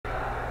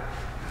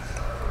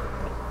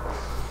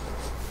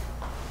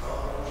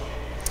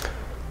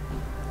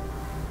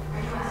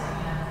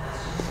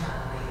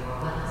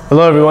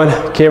Hello everyone,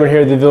 Cameron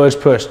here at the Village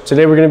Push.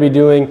 Today we're going to be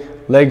doing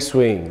leg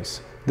swings.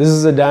 This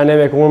is a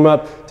dynamic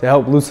warm-up to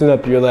help loosen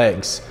up your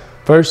legs.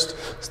 First,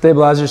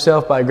 stabilize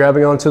yourself by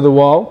grabbing onto the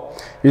wall.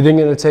 You're then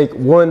going to take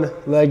one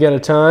leg at a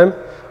time,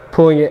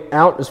 pulling it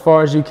out as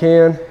far as you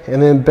can,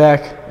 and then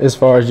back as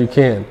far as you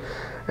can.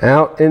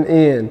 Out and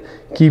in,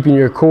 keeping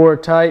your core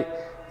tight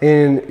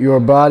and your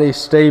body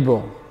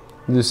stable.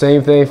 Do the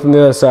same thing from the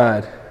other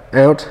side.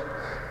 Out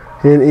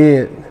and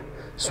in.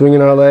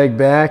 Swinging our leg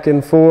back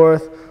and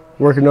forth,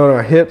 working on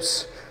our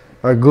hips,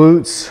 our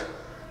glutes,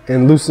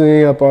 and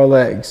loosening up our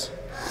legs.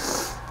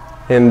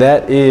 And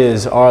that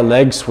is our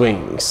leg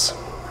swings.